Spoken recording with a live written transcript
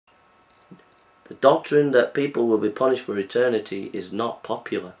The doctrine that people will be punished for eternity is not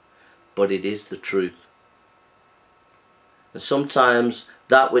popular, but it is the truth. And sometimes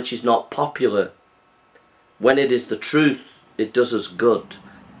that which is not popular, when it is the truth, it does us good.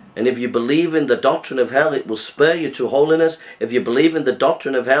 And if you believe in the doctrine of hell, it will spur you to holiness. If you believe in the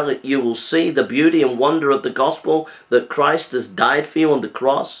doctrine of hell, you will see the beauty and wonder of the gospel, that Christ has died for you on the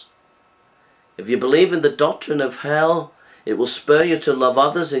cross. If you believe in the doctrine of hell, it will spur you to love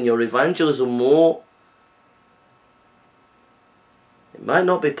others in your evangelism more. It might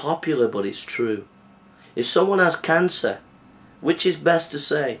not be popular, but it's true. If someone has cancer, which is best to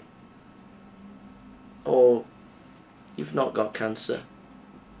say? Oh, you've not got cancer.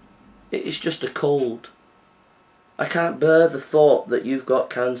 It's just a cold. I can't bear the thought that you've got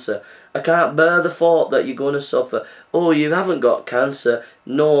cancer. I can't bear the thought that you're going to suffer. Oh, you haven't got cancer.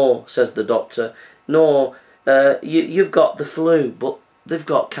 No, says the doctor. No, you've got the flu, but they've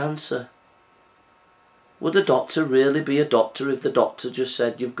got cancer. Would a doctor really be a doctor if the doctor just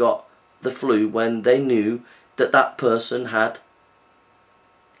said you've got the flu when they knew that that person had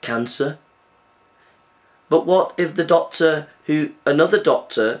cancer? But what if the doctor, another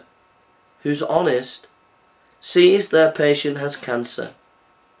doctor who's honest, sees their patient has cancer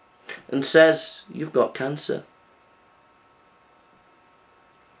and says, you've got cancer.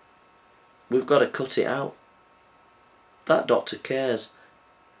 We've got to cut it out. That doctor cares.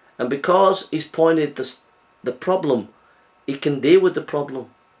 And because he's pointed the problem, he can deal with the problem.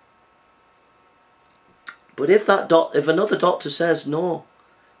 But if another doctor says, no,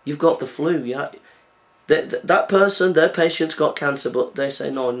 you've got the flu, yeah, that person, their patient's got cancer, but they say,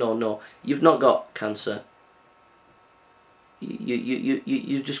 no, you've not got cancer.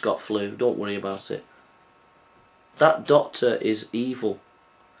 You just got flu, don't worry about it. That doctor is evil,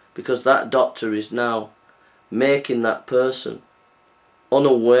 because that doctor is now making that person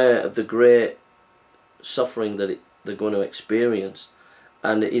unaware of the great suffering that they're going to experience,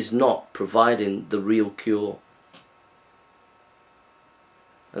 and it is not providing the real cure.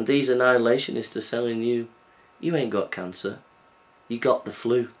 And these annihilationists are telling you, you ain't got cancer, you got the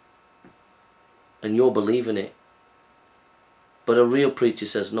flu, and you're believing it. But a real preacher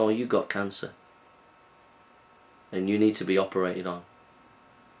says, no, you got cancer, and you need to be operated on.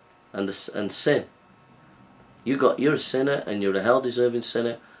 And sin, you're a sinner, and you're a hell-deserving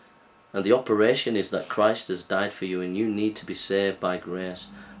sinner, and the operation is that Christ has died for you, and you need to be saved by grace.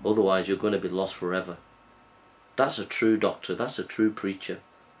 Otherwise, you're going to be lost forever. That's a true doctor. That's a true preacher.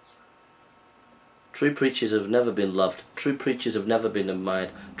 True preachers have never been loved. True preachers have never been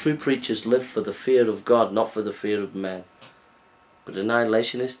admired. True preachers live for the fear of God, not for the fear of men. But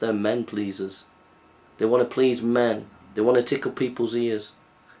annihilationists, they're men pleasers. They want to please men. They want to tickle people's ears.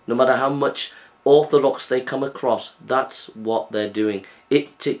 No matter how much orthodox they come across, that's what they're doing.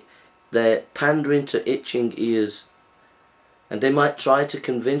 They're pandering to itching ears. And they might try to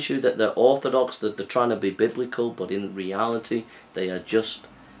convince you that they're orthodox, that they're trying to be biblical, but in reality, they are just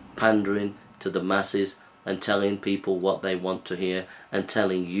pandering to the masses and telling people what they want to hear and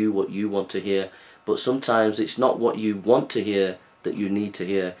telling you what you want to hear. But sometimes it's not what you want to hear that you need to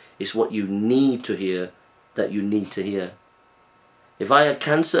hear. It's what you need to hear that you need to hear. If I had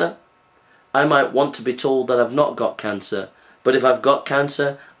cancer, I might want to be told that I've not got cancer. But if I've got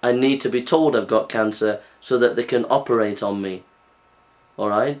cancer, I need to be told I've got cancer so that they can operate on me.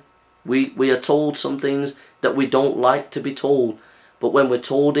 Alright? We are told some things that we don't like to be told. But when we're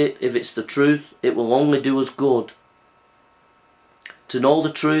told it, if it's the truth, it will only do us good. To know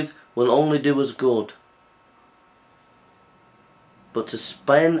the truth will only do us good. But to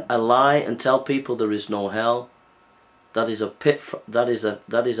spin a lie and tell people there is no hell, that is a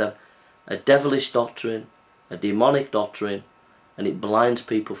devilish doctrine, a demonic doctrine, and it blinds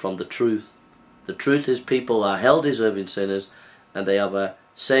people from the truth. The truth is people are hell-deserving sinners, and they have a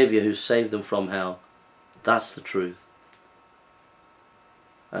Saviour who saved them from hell. That's the truth.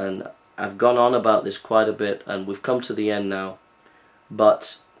 And I've gone on about this quite a bit, and we've come to the end now.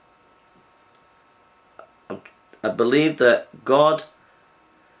 But I believe that God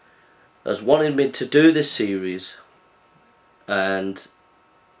has wanted me to do this series, and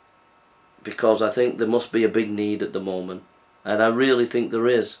because I think there must be a big need at the moment, and I really think there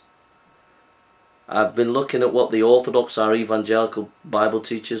is. I've been looking at what the Orthodox, our evangelical Bible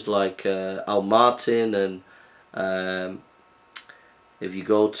teachers like Al Martin, and if you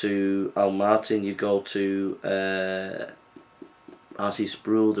go to Al Martin, you go to R.C.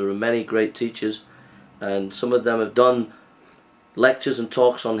 Sproul. There are many great teachers, and some of them have done lectures and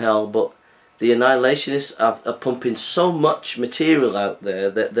talks on hell, but the annihilationists are pumping so much material out there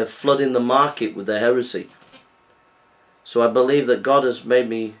that they're flooding the market with their heresy. So I believe that God has made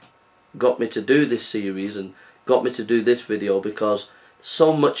me got me to do this series and got me to do this video, because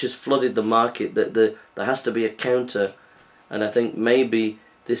so much has flooded the market that there has to be a counter. And I think maybe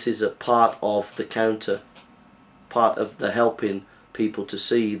this is a part of the counter, part of the helping people to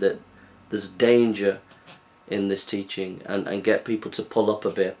see that there's danger in this teaching, and get people to pull up a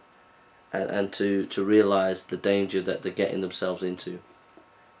bit and to realize the danger that they're getting themselves into.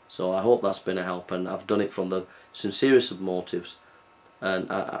 So I hope that's been a help, and I've done it from the sincerest of motives,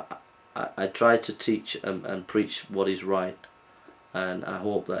 and I try to teach and preach what is right, and I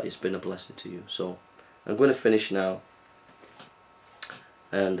hope that it's been a blessing to you. So I'm going to finish now,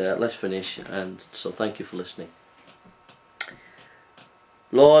 and let's finish. And so thank you for listening.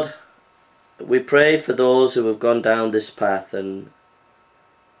 Lord, we pray for those who have gone down this path, and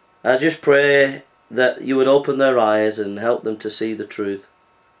I just pray that you would open their eyes and help them to see the truth.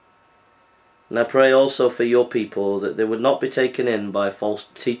 And I pray also for your people, that they would not be taken in by false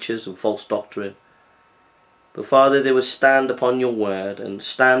teachers and false doctrine, but Father, they would stand upon your word and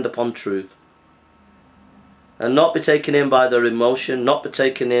stand upon truth, and not be taken in by their emotion, not be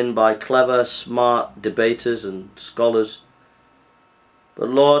taken in by clever, smart debaters and scholars, but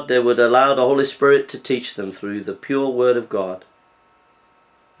Lord, they would allow the Holy Spirit to teach them through the pure word of God,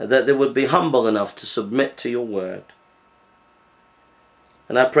 and that they would be humble enough to submit to your word.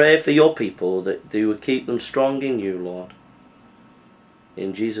 And I pray for your people, that you would keep them strong in you, Lord.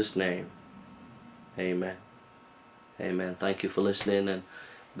 In Jesus' name, amen. Amen. Thank you for listening, and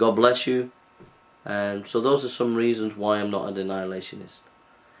God bless you. And so those are some reasons why I'm not a denialationist.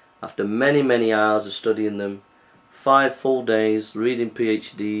 After many, many hours of studying them, 5 full days, reading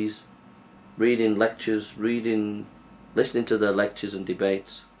PhDs, reading lectures, listening to their lectures and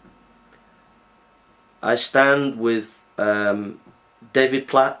debates, I stand with David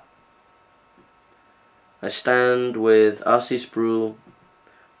Platt, I stand with R.C. Sproul,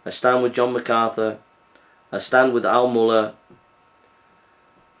 I stand with John MacArthur, I stand with Al Muller,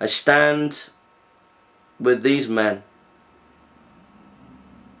 I stand with these men,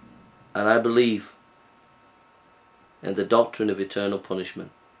 and I believe in the doctrine of eternal punishment,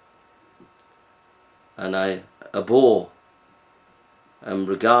 and I abhor and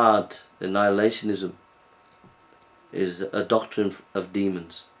regard annihilationism is a doctrine of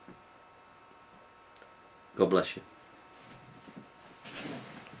demons. God bless you.